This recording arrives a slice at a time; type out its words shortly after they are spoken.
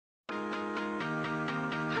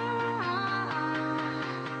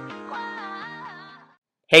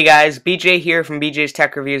Hey guys, BJ here from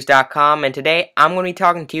bjstechreviews.com, and today I'm going to be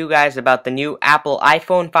talking to you guys about the new Apple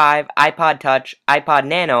iPhone 5, iPod Touch, iPod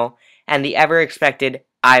Nano, and the ever-expected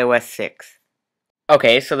iOS 6.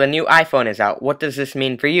 Okay, so the new iPhone is out. What does this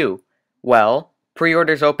mean for you? Well,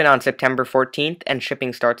 pre-orders open on September 14th and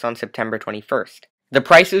shipping starts on September 21st. The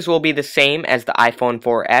prices will be the same as the iPhone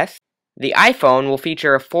 4S. The iPhone will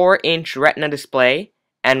feature a 4-inch Retina display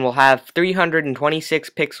and will have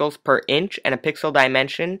 326 pixels per inch and a pixel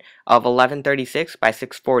dimension of 1136 by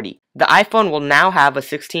 640. The iPhone will now have a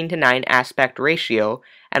 16:9 aspect ratio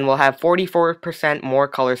and will have 44% more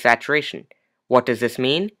color saturation. What does this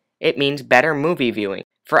mean? It means better movie viewing.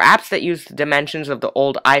 For apps that use the dimensions of the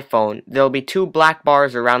old iPhone, there will be 2 black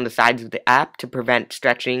bars around the sides of the app to prevent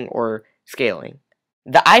stretching or scaling.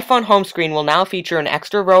 The iPhone home screen will now feature an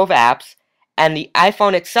extra row of apps, and the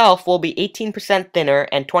iPhone itself will be 18% thinner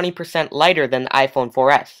and 20% lighter than the iPhone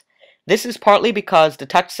 4S. This is partly because the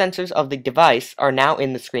touch sensors of the device are now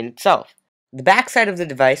in the screen itself. The backside of the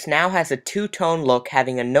device now has a two-tone look,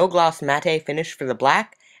 having a no-gloss matte finish for the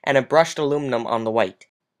black and a brushed aluminum on the white.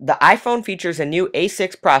 The iPhone features a new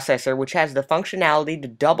A6 processor which has the functionality to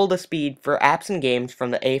double the speed for apps and games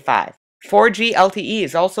from the A5. 4G LTE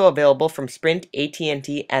is also available from Sprint,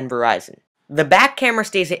 AT&T, and Verizon. The back camera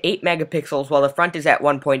stays at 8 megapixels while the front is at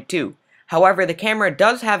 1.2. However, the camera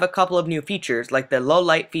does have a couple of new features, like the low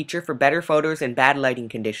light feature for better photos in bad lighting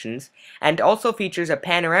conditions, and also features a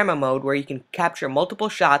panorama mode where you can capture multiple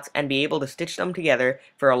shots and be able to stitch them together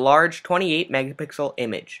for a large 28 megapixel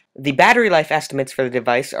image. The battery life estimates for the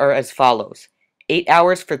device are as follows: 8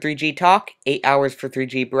 hours for 3G talk, 8 hours for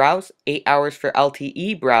 3G browse, 8 hours for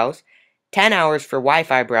LTE browse, 10 hours for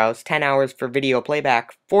Wi-Fi browse, 10 hours for video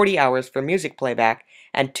playback, 40 hours for music playback,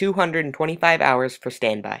 and 225 hours for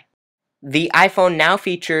standby. The iPhone now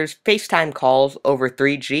features FaceTime calls over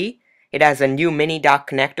 3G. It has a new mini dock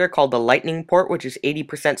connector called the Lightning port, which is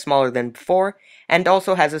 80% smaller than before, and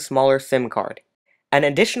also has a smaller SIM card. An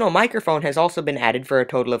additional microphone has also been added for a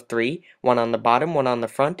total of 3, one on the bottom, one on the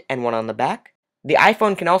front, and one on the back. The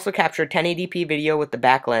iPhone can also capture 1080p video with the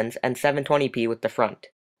back lens and 720p with the front.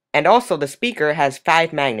 And also the speaker has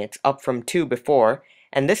 5 magnets, up from 2 before,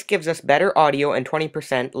 and this gives us better audio and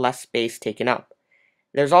 20% less space taken up.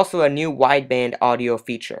 There's also a new wideband audio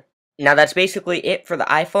feature. Now that's basically it for the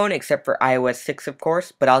iPhone, except for iOS 6 of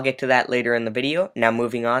course, but I'll get to that later in the video. Now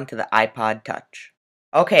moving on to the iPod Touch.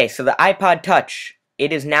 Okay, so the iPod Touch,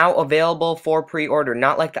 it is now available for pre-order.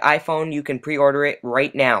 Not like the iPhone, you can pre-order it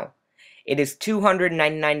right now. It is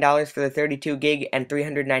 $299 for the 32 gig and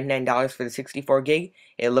 $399 for the 64 gig.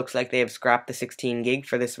 It looks like they have scrapped the 16 gig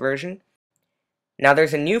for this version. Now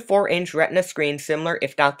there's a new 4-inch Retina screen similar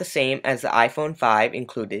if not the same as the iPhone 5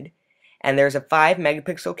 included. And there's a 5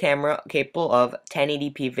 megapixel camera capable of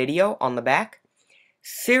 1080p video on the back.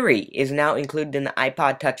 Siri is now included in the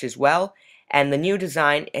iPod Touch as well. And the new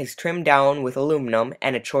design is trimmed down with aluminum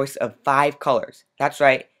and a choice of 5 colors. That's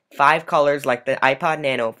right. 5 colors like the iPod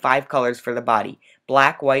Nano, 5 colors for the body: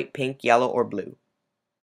 black, white, pink, yellow, or blue.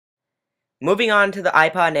 Moving on to the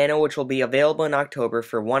iPod Nano, which will be available in October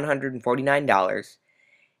for $149.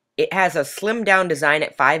 It has a slimmed down design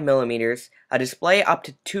at 5mm, a display up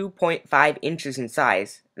to 2.5 inches in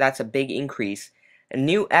size, that's a big increase, a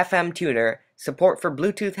new FM tuner, support for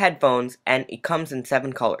Bluetooth headphones, and it comes in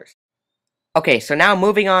 7 colors. Okay, so now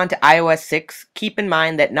moving on to iOS 6, keep in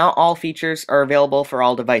mind that not all features are available for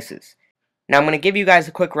all devices. Now I'm going to give you guys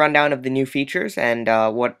a quick rundown of the new features and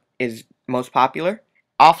what is most popular.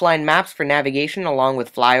 Offline maps for navigation along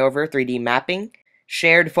with flyover 3D mapping.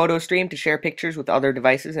 Shared photo stream to share pictures with other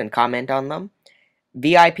devices and comment on them.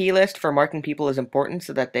 VIP list for marking people as important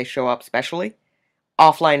so that they show up specially.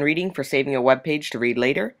 Offline reading for saving a web page to read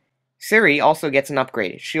later. Siri also gets an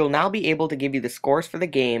upgrade. She'll now be able to give you the scores for the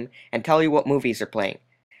game and tell you what movies are playing.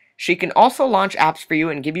 She can also launch apps for you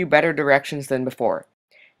and give you better directions than before.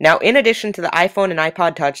 Now, in addition to the iPhone and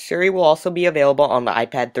iPod Touch, Siri will also be available on the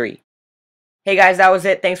iPad 3. Hey guys, that was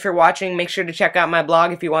it. Thanks for watching. Make sure to check out my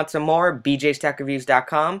blog if you want some more,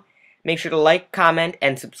 bjstechreviews.com. Make sure to like, comment,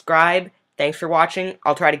 and subscribe. Thanks for watching.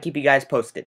 I'll try to keep you guys posted.